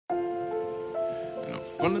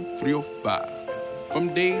from the 305.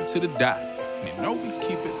 From day to the dot. And you know we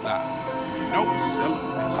keep it live. And you know we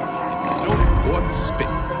selling this. And you know that boy be spit.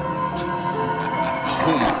 Who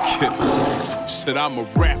am I kidding? Said I'm a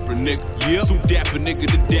rapper, nigga. Yeah. Too dapper, nigga,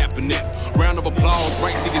 to dapper, nigga. Round of applause,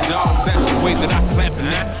 right to your jaws. That's the way that I clappin'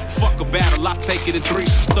 that. Fuck a battle, I take it in 3.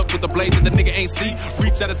 Tuck with the blade that the nigga ain't see.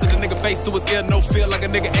 Reach out into the nigga face to his ear, no feel like a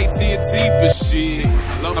nigga AT&T. But shit,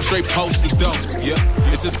 I'm straight posted though. Yeah,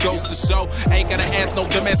 it just goes to show. Ain't gotta ask no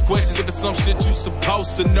dumbass questions if it's some shit you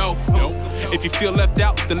supposed to know. If you feel left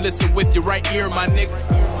out, then listen with your right ear, my nigga.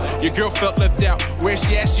 Your girl felt left out. Where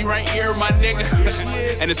she at? She right here, my nigga.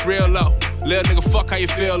 And it's real low. Little nigga, fuck how you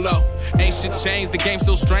feel low. Ain't shit changed, the game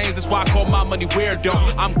so strange. That's why I call my money weirdo.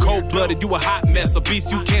 I'm cold-blooded, you a hot mess. A beast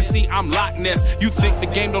you can't see, I'm Loch Ness. You think the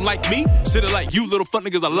game don't like me? Shit like you little fuck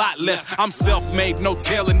niggas a lot less. I'm self-made, no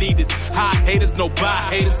tailor needed. High haters, no buy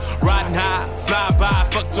haters. Riding high, fly by.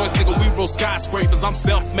 Fuck choice, nigga, we roll skyscrapers. I'm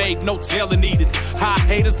self-made, no tailor needed. High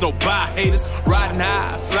haters, no buy haters. Riding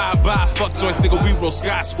high, fly by. Fuck choice, nigga, we roll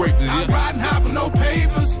skyscrapers. Yeah. I'm riding high with no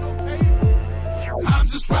papers. I'm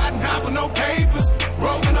just riding high with no papers.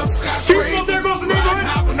 Rolling up skyscrapers. There goes the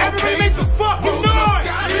neighborhood. Everybody makes us fucking noise.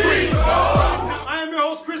 I am your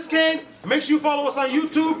host, CORTEZ. Make sure you follow us on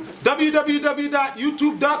YouTube.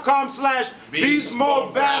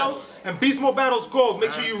 www.youtube.com/Beastmode Battles and Beastmode Battles Gold.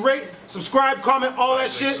 Make sure you rate, subscribe, comment, all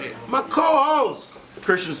that shit. My co-host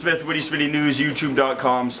Christian Smith, Witty Spitty News,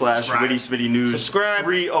 youtube.com/Witty Spitty News. Subscribe.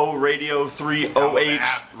 30 Radio, 30H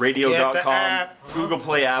Radio.com. Google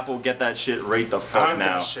Play, Apple, get that shit right the fuck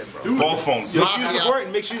now. Shit, both phones. Make sure you support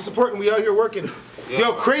and make sure you support, and we out here working.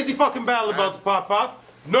 Yo, crazy fucking battle about to pop off.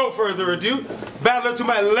 No further ado, battler to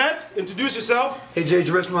my left, introduce yourself. Hey, Jay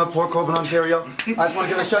Jerisma, Port Colborne, Ontario. I just want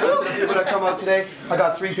to give a shout out to the people that come out today. I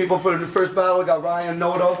got 3 people for the first battle. I got Ryan,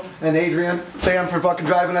 Noto, and Adrian. Sam for fucking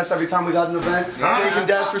driving us every time we got an event. Jake and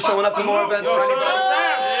Des for showing up to more events.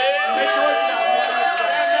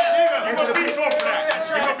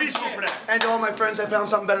 And to all my friends, I found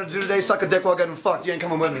something better to do today. Suck a dick while getting fucked. You ain't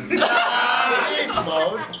coming with me.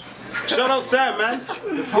 Beastmode. Shout out Sam, man.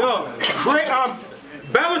 Yo,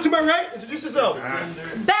 battler to my right, introduce yourself.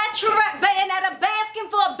 Bachelorette Bayonetta basking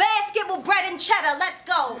for a basket with bread and cheddar. Let's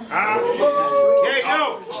go. Okay,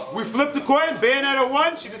 yo, we flipped the coin. Bayonetta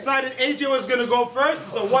won. She decided AJ was gonna go first.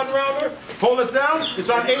 It's a 1-rounder. Hold it down. It's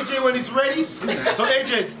on AJ when he's ready. So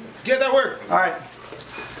AJ, get that work. All right.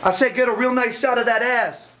 I said get a real nice shot of that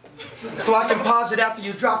ass, so I can pause it after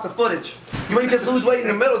you drop the footage. You ain't just lose weight in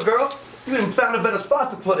the middle, girl. You even found a better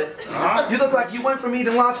spot to put it. You look like you went from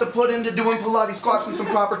eating lots of pudding to doing Pilates squats and some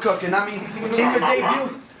proper cooking. I mean,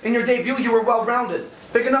 in your debut, you were well-rounded.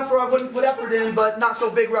 Big enough where I wouldn't put effort in, but not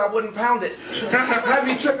so big where I wouldn't pound it. Had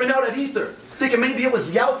me tripping out at ether, thinking maybe it was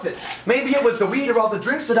the outfit. Maybe it was the weed or all the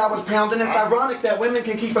drinks that I was pounding. It's ironic that women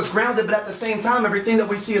can keep us grounded, but at the same time, everything that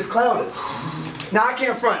we see is clouded. Now, I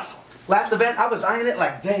can't front. Last event, I was eyeing it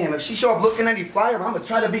like, damn, if she show up looking any flyer, I'm gonna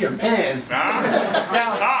try to be her man.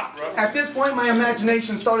 Now, at this point, my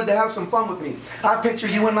imagination started to have some fun with me. I picture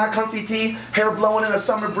you in my comfy tee, hair blowing in a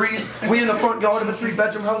summer breeze, we in the front yard of a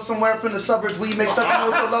 3-bedroom house somewhere up in the suburbs. We make such a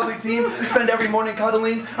lovely team, spend every morning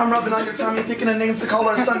cuddling. I'm rubbing on your tummy, thinking of names to call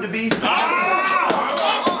our son to be.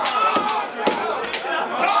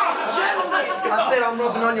 I'm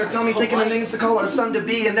rubbing on your tummy, thinking of names to call our son to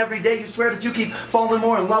be, and every day you swear that you keep falling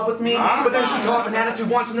more in love with me. But then she called an attitude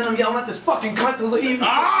once, and then I'm yelling at this fucking cunt to leave.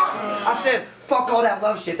 I said, fuck all that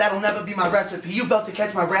love shit, that'll never be my recipe. You about to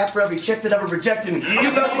catch my wrath for every chick that ever rejected me.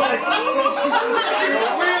 You about to catch...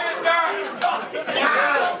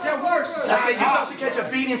 That works. I said, you about to catch a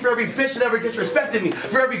beating for every bitch that ever disrespected me.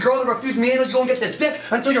 For every girl that refused me anal, you gonna get this dick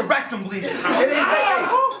until your rectum bleeds.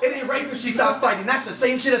 It ain't rape if she stops fighting. That's the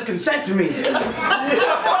same shit as consent to me.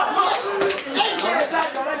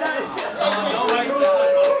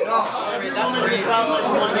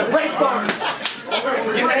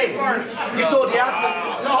 Rape burn. You told Yasmin.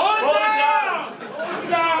 No, hold it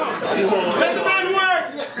down. Let the man work.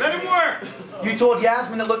 Let him work. You told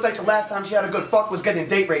Yasmin it looked like the last time she had a good fuck was getting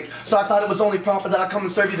date raped. So I thought it was only proper that I come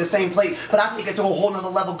and serve you the same plate. But I take it to a whole nother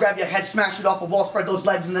level, grab your head, smash it off a wall, spread those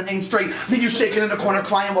legs and then aim straight. Leave you shaking in the corner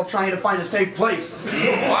crying while trying to find a safe place.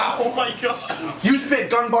 Wow. Oh my god. You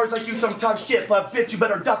spit gun bars like you some tough shit, but bitch you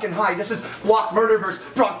better duck and hide. This is Walk Murder versus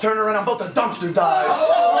Brock Turner and I'm about to dumpster dive.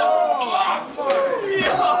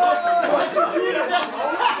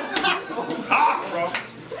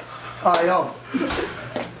 Alright, yo.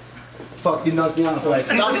 Fuck, you knocked me out. Like,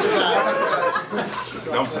 Dumpster.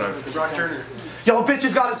 Brock Turner. Y'all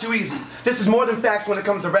bitches got it too easy. This is more than facts when it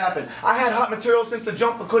comes to rapping. I had hot material since the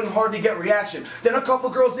jump but couldn't hardly get reaction. Then a couple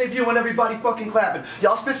girls debut and everybody fucking clapping.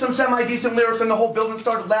 Y'all spit some semi-decent lyrics and the whole building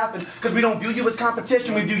started laughing. Cause we don't view you as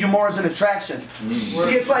competition, we view you more as an attraction.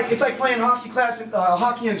 See, it's like playing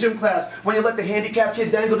hockey in gym class. When you let the handicapped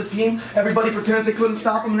kid dangle the team, everybody pretends they couldn't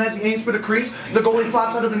stop him, and as he aims for the crease, the goalie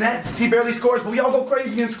flops out of the net, he barely scores, but we all go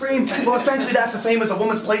crazy and scream. Well, essentially that's the same as a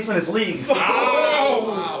woman's place in this league.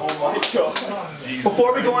 Oh my god.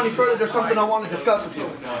 Before we go any further, there's something I want to discuss with you.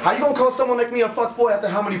 How you gonna call someone like me a fuckboy after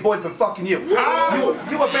how many boys been fucking you?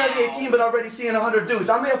 You were barely 18 but already seeing 100 dudes.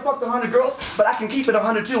 I may have fucked 100 girls, but I can keep it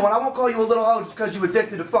 100 too, and I won't call you a little hoe just because you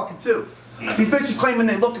addicted to fucking too. These bitches claiming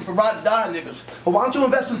they looking for ride or die niggas. But why don't you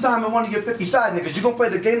invest some time in one of your 50 side niggas? You gonna play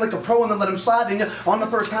the game like a pro and then let them slide in you on the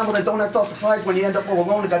first time, but then don't act all surprised when you end up all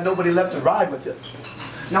alone and got nobody left to ride with you.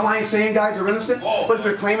 Now I ain't saying guys are innocent, but if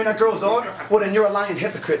you're claiming that girls are, well then you're a lying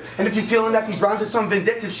hypocrite. And if you're feeling that these rhymes are some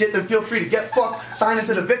vindictive shit, then feel free to get fucked, sign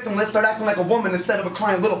into the victim list, start acting like a woman instead of a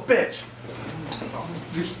crying little bitch.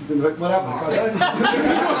 What happened?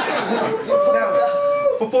 Now,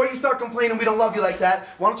 before you start complaining we don't love you like that,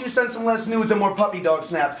 why don't you send some less nudes and more puppy dog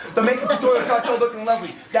snaps? The makeup tutorial got you looking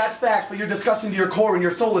lovely. That's facts, but you're disgusting to your core and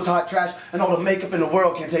your soul is hot trash, and all the makeup in the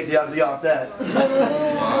world can't take the ugly off that.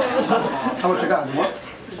 How much you got? What?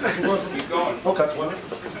 Keep going. Okay.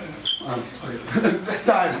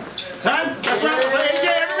 Time. Time? That's right. AJ,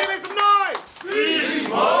 everybody make some noise!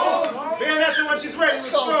 Beastmode! Bayonetta when she's ready. Let's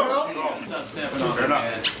go.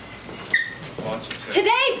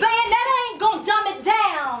 Today, Bayonetta ain't gonna dumb it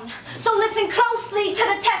down. So listen closely to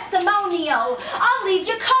the testimonial. I'll leave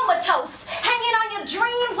you comatose, hanging on your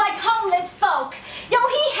dreams like homeless folk. Yo,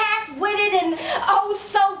 he half-witted and oh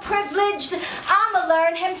so privileged. I'ma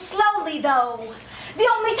learn him slowly though. The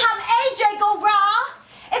only time AJ go raw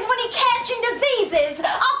is when he catching diseases.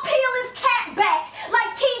 I'll peel his cat back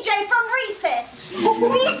like TJ from Recess.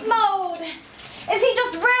 Beast mode. Is he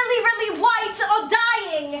just really, really white or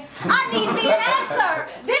dying? I need me an answer.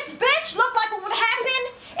 This bitch looked like what would happen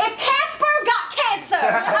if Casper got cancer.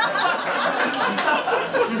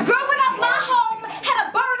 Growing up, my home had a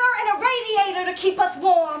burner and a radiator to keep us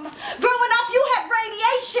warm. Growing up, you had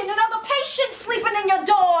radiation and other patients sleeping in your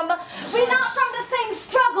dorm. We not from the same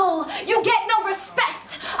struggle. You get no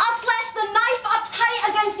respect. I'll slash the knife up tight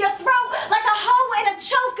against your throat like a hoe in a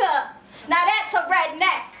choker. Now that's a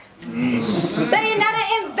redneck. Bayonetta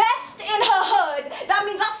invest in her hood. That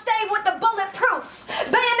means I stay with the bulletproof.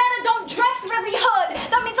 Bayonetta don't dress really hood.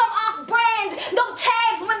 That means I'm off-brand. No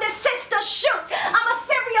tags when this sister shoot. I'm a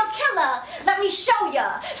serial killer. Let me show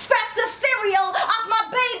ya. Scratch the cereal off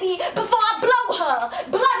my baby before I blow her.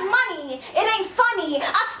 Blood money. It ain't funny.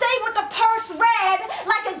 I stay with the purse red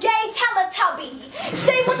like a gay Teletubby.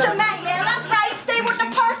 Stay with the Mac. Yeah, that's right. Stay with the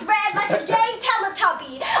purse red like a gay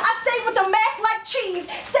Teletubby. I stay with the Mac like cheese.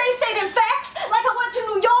 Stay stating facts like I went to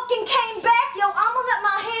New York and came back. Yo, I'ma let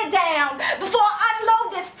my hair down before I unload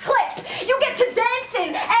this clip. You get to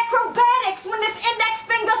dancing, acrobatics when this index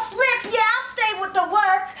finger slip. Yeah, I stay with the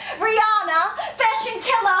work. Rihanna, fashion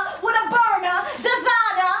killer with a burner,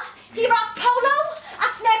 designer. He rock polo, I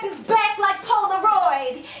snap his back like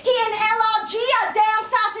Polaroid. He in LRG, I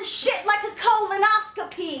downsize his shit like a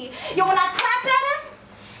colonoscopy. Yo, when I clap at him,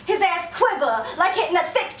 his ass quiver like hitting a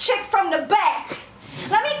thick chick from the back.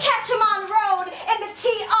 Let me catch him on road in the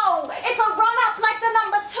TO. It's a run-up like the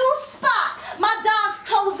 #2 spot. My dogs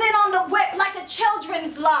close in on the whip like a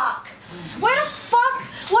children's lock. Where the fuck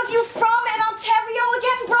was you from in Ontario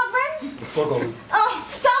again, brethren?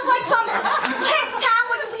 Sounds like some hip town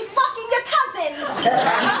where you be fucking your cousins.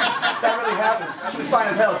 That really happened. She's fine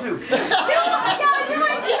as hell too. You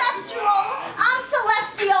ain't sexual. I'm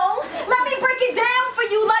celestial. Let me break it down for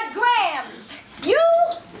you like grams. You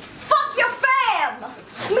fuck your fam.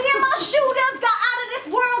 Me and my shooters got out of this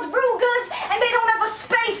world Rugers and they don't have a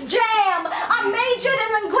space jam. I majored in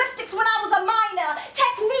linguistics when I was a minor.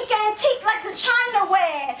 Technique antique like the China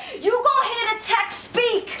ware. You gon' hear the text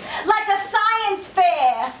speak like a science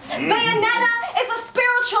fair. Bayonetta is a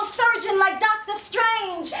spiritual surgeon like Dr.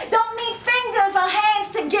 Strange. Don't need fingers or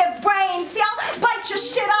hands to give brains. See, I'll bite your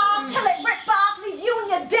shit off till it rip off, leave you and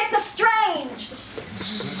your dick estranged.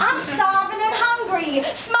 I'm starving and hungry.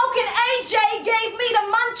 Smoking AJ gave me the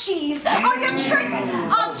munchies. All your tricks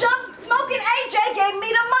are smoking AJ gave me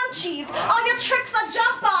the munchies. All your tricks are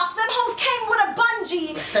jump offs. Them hoes came with a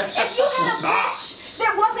bungee. If you had a bitch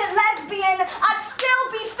that wasn't lesbian, I'd still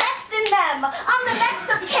be sexting them. I'm the next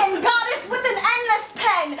of kin, goddess with an endless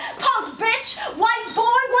pen. Punk bitch, white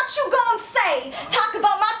boy, what you gon' say? Talk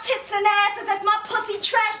about my tits and asses as my pussy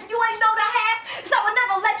trash, but you ain't know the half, cause I would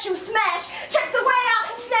never let you smash. Check the way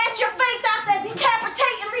I snatch your faith after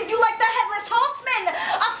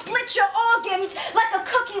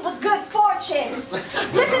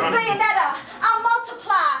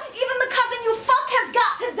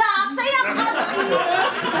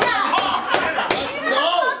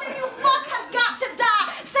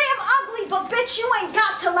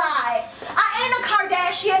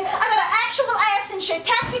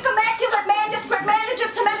immaculate manuscript